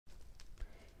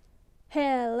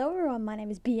Hello everyone, my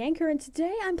name is Bianca and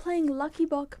today I'm playing Lucky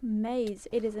Block Maze.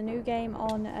 It is a new game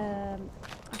on, I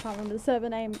can't remember the server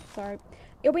name, sorry.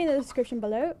 It'll be in the description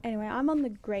below. Anyway, I'm on the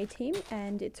grey team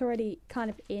and it's already kind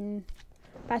of in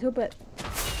battle, but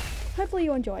hopefully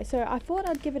you enjoy. So I thought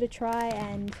I'd give it a try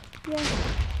and yeah,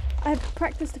 I've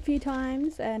practiced a few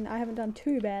times and I haven't done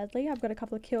too badly. I've got a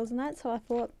couple of kills in that, so I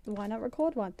thought, why not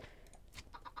record one?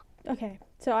 Okay,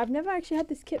 so I've never actually had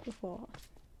this kit before.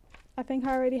 I think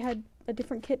I already had a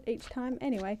different kit each time.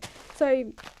 Anyway,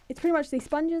 so it's pretty much these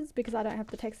sponges because I don't have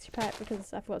the texture pack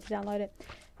because I forgot to download it.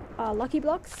 Lucky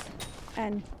blocks,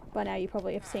 and by now you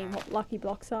probably have seen what lucky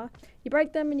blocks are. You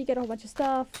break them and you get a whole bunch of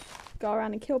stuff, go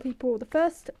around and kill people. The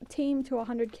first team to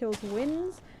 100 kills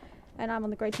wins, and I'm on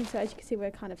the grey team, so as you can see we're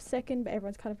kind of second, but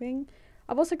everyone's kind of winning.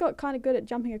 I've also got kind of good at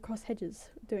jumping across hedges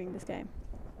doing this game.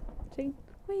 See?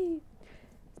 Whee!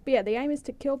 But yeah, the aim is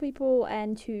to kill people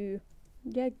and to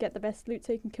get the best loot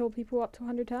so you can kill people up to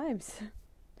 100 times.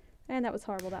 And that was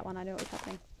horrible, that one. I knew what was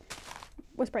happening.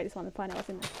 Let's break this one and find out what's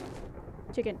in there.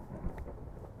 Chicken.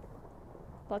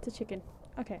 Lots of chicken.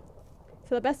 Okay.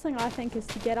 So the best thing I think is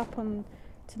to get up on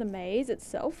to the maze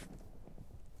itself.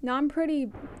 Now I'm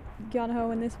pretty gung-ho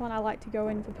in this one. I like to go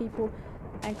in for people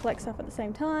and collect stuff at the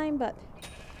same time, but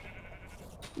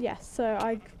yeah, so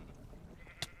I'm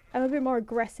a bit more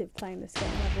aggressive playing this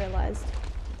game, I've realised.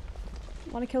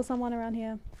 Want to kill someone around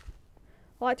here.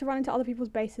 I like to run into other people's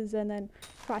bases and then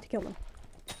try to kill them.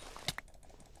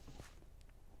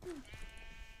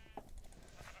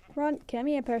 Run, come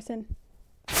here, person.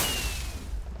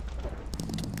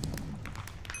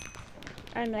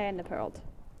 And land the pearl.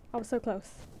 I was so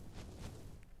close.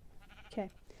 Okay,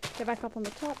 get back up on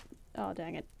the top. Oh,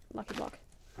 dang it. Lucky block.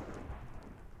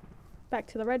 Back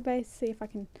to the red base, see if I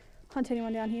can hunt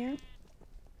anyone down here.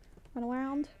 Run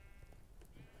around.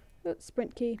 Oh,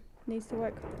 sprint key needs to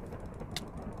work.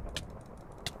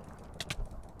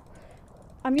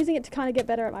 I'm using it to kind of get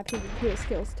better at my PvP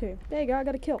skills too. There you go, I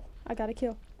got a kill. I got a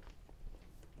kill.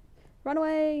 Run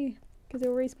away, because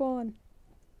it'll respawn.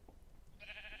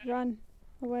 Run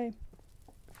away.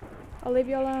 I'll leave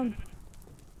you alone.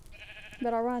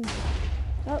 But I'll run.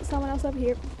 Oh, someone else over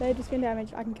here. They just been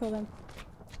damaged. I can kill them.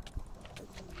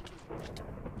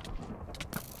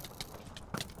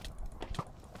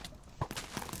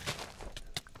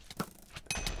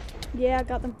 Yeah, I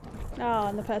got them. Oh,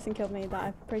 and the person killed me that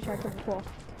I'm pretty sure I killed before.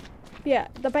 But yeah,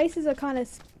 the bases are kind of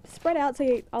spread out,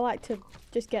 so I like to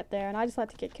just get there, and I just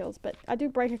like to get kills. But I do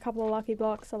break a couple of lucky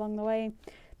blocks along the way.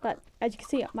 But as you can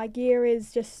see, my gear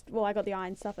is just, well, I got the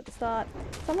iron stuff at the start,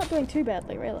 so I'm not doing too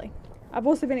badly, really. I've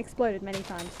also been exploded many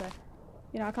times, so,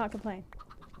 you know, I can't complain.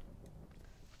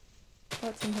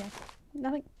 What's in here?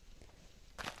 Nothing.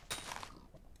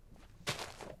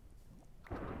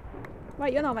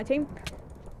 Wait, you're not on my team.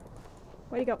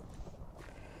 Where'd he go?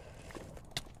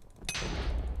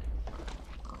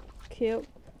 Cute.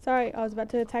 Sorry, I was about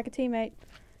to attack a teammate.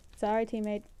 Sorry,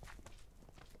 teammate.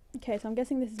 Okay, so I'm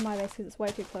guessing this is my base because it's way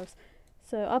too close.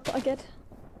 So up I get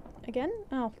again?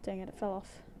 Oh, dang it, it fell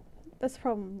off. That's the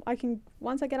problem.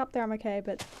 Once I get up there I'm okay,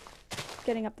 but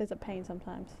getting up there's a pain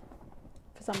sometimes.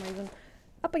 For some reason.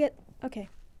 Up I get. Okay.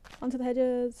 Onto the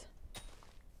hedges.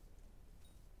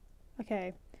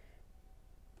 Okay.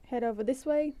 Head over this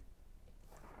way.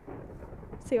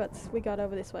 See what we got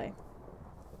over this way.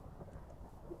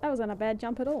 That wasn't a bad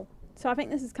jump at all. So I think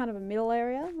this is kind of a middle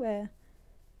area where...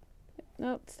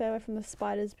 Nope, stay away from the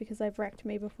spiders because they've wrecked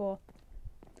me before.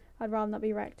 I'd rather not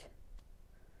be wrecked.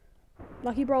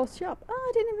 Lucky Brawl shop. Oh,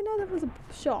 I didn't even know there was a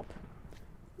shop.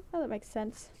 Oh, that makes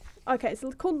sense. Okay, so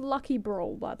it's called Lucky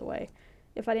Brawl, by the way.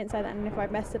 If I didn't say that and if I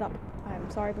messed it up, I'm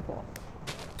sorry before.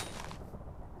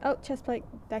 Oh, chest plate.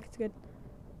 That's good.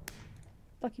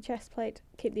 Lucky chest plate.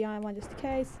 Keep the iron one just in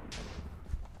case.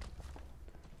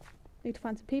 Need to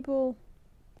find some people.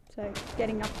 So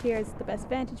getting up here is the best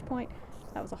vantage point.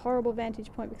 That was a horrible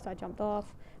vantage point because I jumped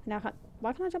off. Now I can't.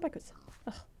 Why can't I jump backwards?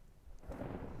 Ugh.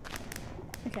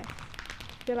 Okay.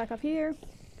 Get back up here.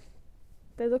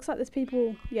 There looks like there's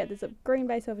people. Yeah, there's a green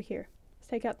base over here. Let's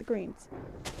take out the greens.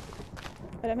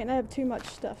 I don't think they have too much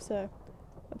stuff, so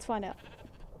let's find out.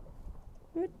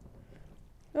 Good.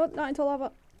 Oh, not into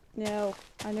lava. No,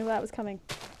 I knew that was coming.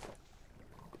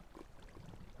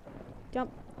 Jump,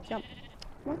 jump.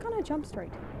 Why can't I jump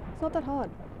straight? It's not that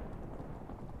hard.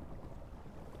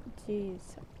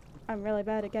 Jeez. I'm really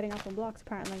bad at getting up on blocks,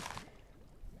 apparently.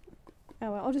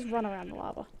 Oh well, I'll just run around the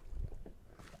lava.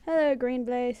 Hello, green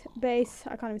base.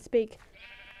 I can't even speak.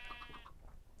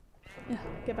 Ugh,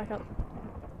 get back up.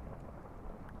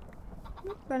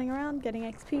 Running around, getting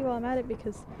XP while I'm at it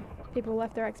because people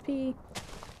left their XP.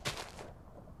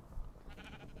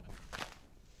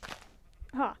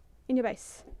 in your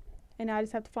base. And now I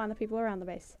just have to find the people around the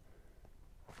base.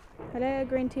 Hello,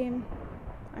 green team.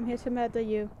 I'm here to murder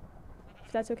you.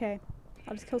 If that's okay.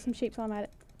 I'll just kill some sheep while I'm at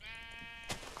it.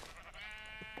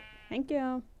 Thank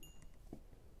you.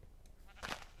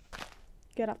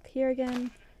 Get up here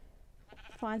again.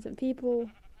 Find some people.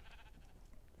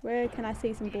 Where can I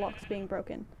see some blocks being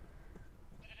broken?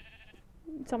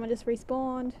 Someone just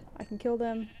respawned. I can kill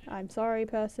them. I'm sorry,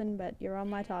 person, but you're on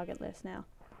my target list now.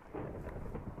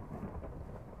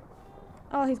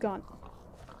 Oh, he's gone.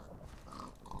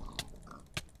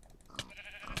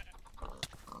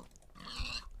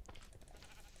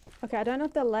 Okay, I don't know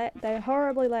if they're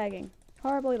horribly lagging.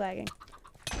 Horribly lagging.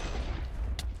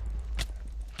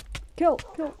 Kill!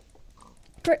 Kill!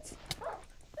 Crits!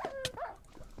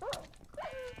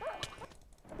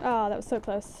 Oh, that was so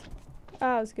close. Oh,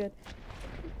 that was good.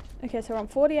 Okay, so we're on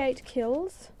 48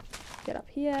 kills. Get up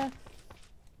here.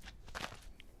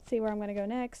 See where I'm going to go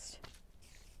next.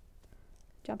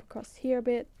 Jump across here a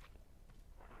bit.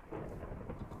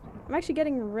 I'm actually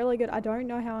getting really good. I don't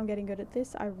know how I'm getting good at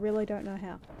this. I really don't know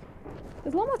how.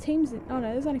 There's a lot more teams. Oh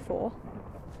no, there's only 4.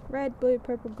 Red, blue,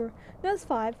 purple, green. No, there's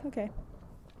 5. Okay.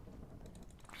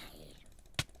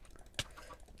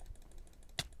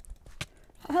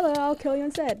 Hello, I'll kill you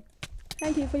instead.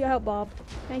 Thank you for your help, Bob.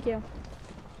 Thank you.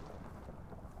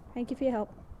 Thank you for your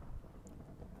help.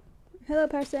 Hello,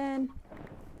 person.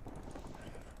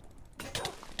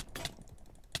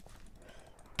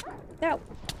 No.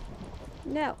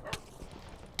 No.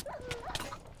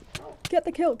 Get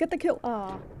the kill. Get the kill.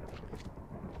 Ah.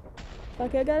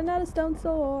 Okay, I got another stone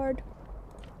sword.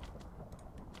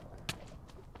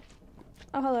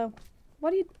 Oh, hello.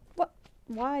 What do you... What?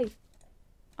 Why?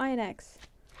 Iron axe.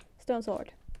 Stone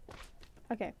sword.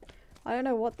 Okay. I don't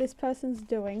know what this person's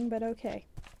doing, but okay.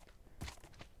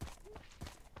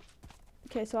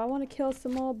 Okay, so I want to kill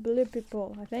some more blue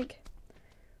people, I think.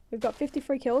 We've got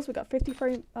 53 kills. We've got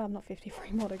 53... not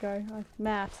 53 more to go.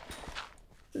 Maths.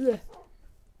 Ugh.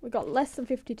 We've got less than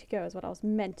 50 to go is what I was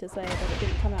meant to say, but it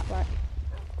didn't come out right.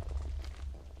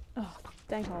 Oh,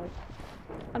 dang holy.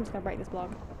 I'm just going to break this block.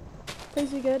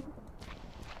 Please be good.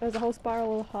 There's a whole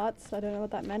spiral of hearts. I don't know what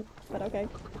that meant, but okay.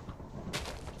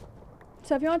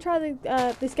 So if you want to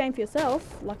try this game for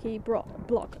yourself, Lucky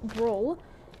Block Brawl,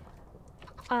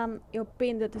 it'll be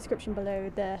in the description below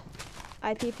the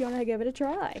IP if you want to give it a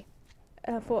try.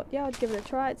 I thought, yeah, I'd give it a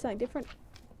try. It's something different.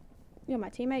 You're my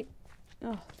teammate.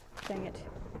 Oh, dang it.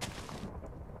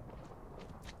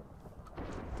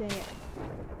 Dang it.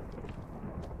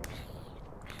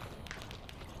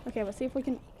 Okay, let's see if we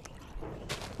can...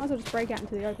 Might as well just break out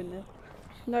into the open there.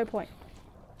 No point.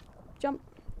 Jump.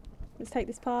 Let's take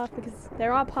this path because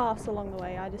there are paths along the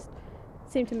way. I just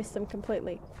seem to miss them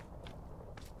completely.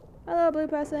 Hello, blue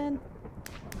person.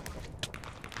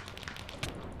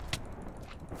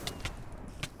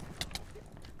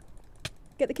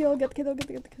 Get the kill, get the kill, get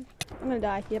the kill. I'm gonna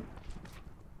die, yep.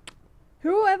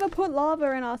 Whoever put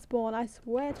lava in our spawn, I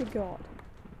swear to God.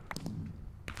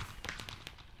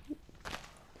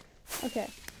 Okay.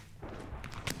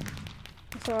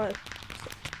 So,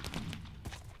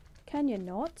 can you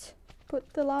not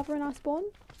put the lava in our spawn?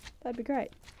 That'd be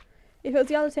great. If it was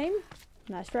the other team,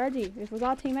 nice strategy. If it was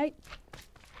our teammate,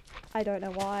 I don't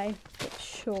know why, but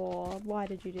sure. Why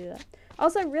did you do that?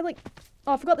 Also, really...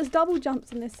 Oh, I forgot there's double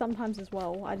jumps in this sometimes as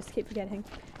well. I just keep forgetting.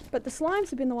 But the slimes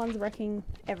have been the ones wrecking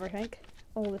everything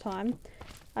all the time.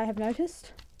 I have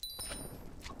noticed.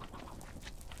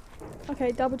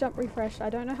 Okay, double jump refresh. I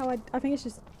don't know how I think it's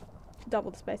just double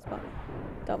the space bar.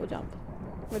 Double jump.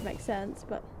 Would make sense,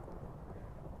 but...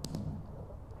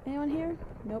 Anyone here?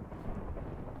 Nope.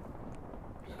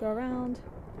 Go around.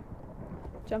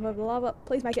 Jump over the lava.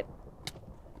 Please make it.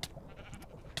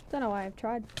 Don't know why I've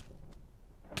tried.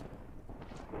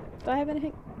 Do I have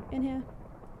anything in here?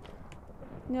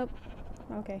 Nope.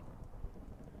 Okay.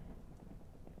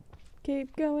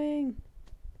 Keep going.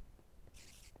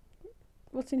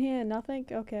 What's in here? Nothing?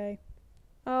 Okay.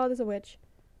 Oh, there's a witch.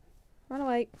 Run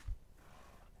away.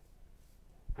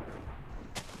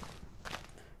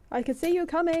 I can see you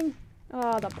coming.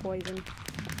 Oh, the poison.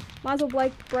 Might as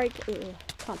well break. Ugh,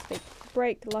 can't speak.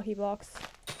 Break the lucky blocks.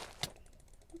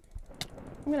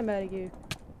 I'm gonna murder you.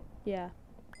 Yeah.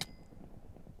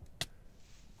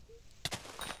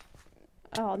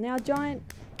 Oh, now giant.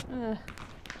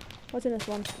 What's in this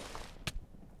one?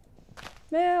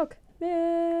 Milk!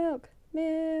 Milk!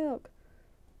 Milk!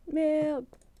 Milk!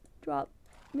 Drop.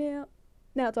 Milk.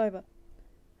 Now it's over.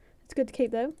 It's good to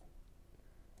keep though.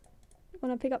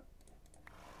 Wanna pick up?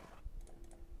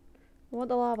 I want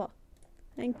the lava.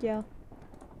 Thank you.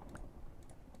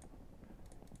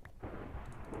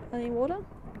 Any water?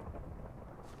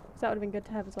 that would have been good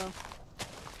to have as well.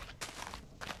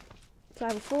 So I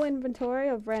have a full inventory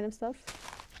of random stuff.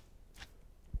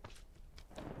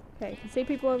 Okay, you can see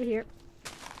people over here.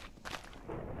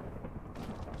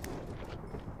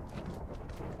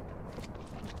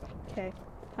 Okay,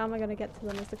 how am I gonna get to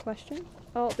them is the question.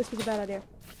 Oh, this was a bad idea.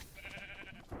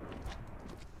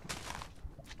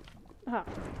 Aha,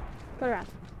 go around.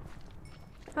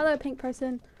 Hello, pink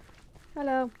person.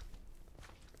 Hello.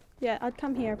 Yeah, I'd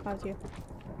come here if I was you.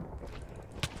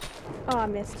 Oh, I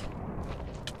missed.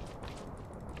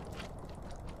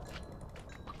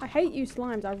 I hate you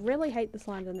slimes. I really hate the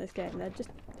slimes in this game. They're just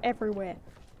everywhere.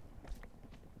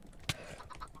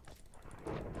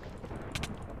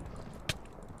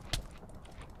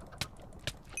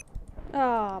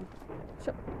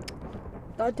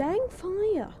 Oh, dang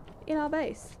fire in our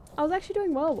base. I was actually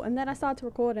doing well, and then I started to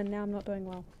record, and now I'm not doing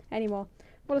well anymore.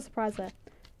 What a surprise there.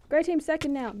 Grey team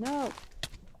second now. No.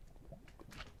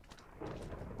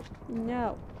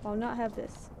 No. I'll not have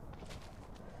this.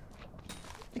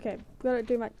 Okay, gotta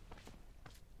do my...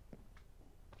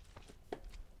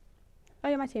 Oh,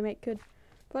 you're my teammate. Good.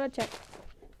 Gotta check.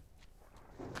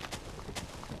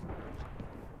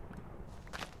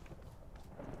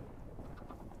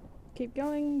 Keep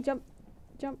going. Jump.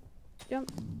 Jump.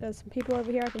 Jump. There's some people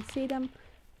over here. I can see them.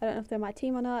 I don't know if they're my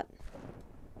team or not.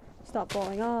 Stop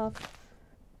falling off.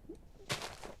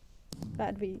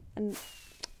 That'd be... I'm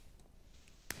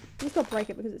just gonna break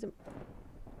it because it's a...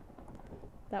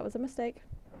 That was a mistake.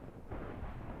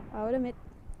 I would admit.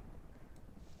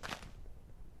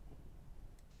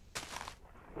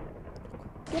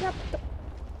 Get up.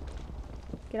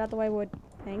 Get out the way, wood.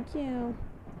 Thank you.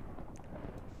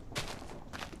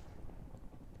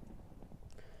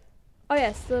 Oh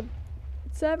yes, the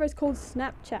server is called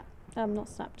Snapchat. Not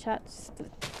Snapchat.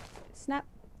 Snap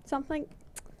something.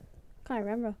 Can't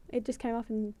remember. It just came up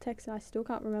in text and I still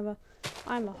can't remember.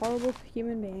 I'm a horrible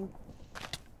human being.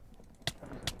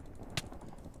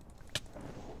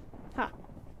 Ha.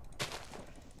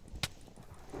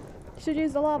 Should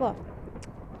use the lava.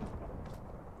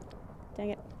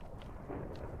 Dang it.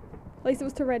 At least it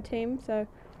was to red team, so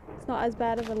it's not as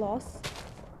bad of a loss.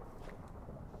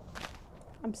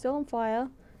 I'm still on fire,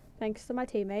 thanks to my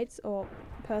teammates, or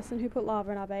person who put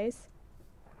lava in our base.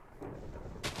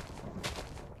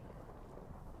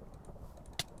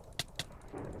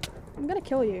 I'm gonna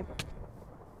kill you.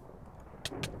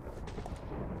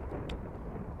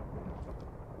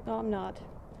 No, I'm not.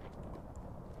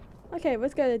 Okay,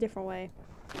 let's go a different way.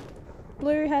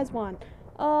 Blue has won.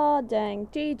 Oh, dang.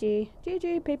 GG.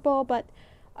 GG, people. But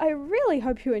I really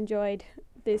hope you enjoyed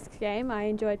this game. I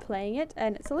enjoyed playing it,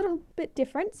 and it's a little bit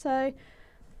different, so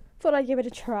thought I'd give it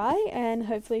a try. And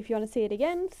hopefully, if you want to see it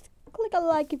again, click a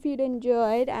like if you'd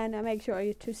enjoyed, and make sure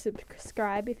you to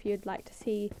subscribe if you'd like to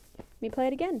see me play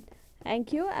it again.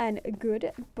 Thank you, and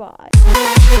goodbye.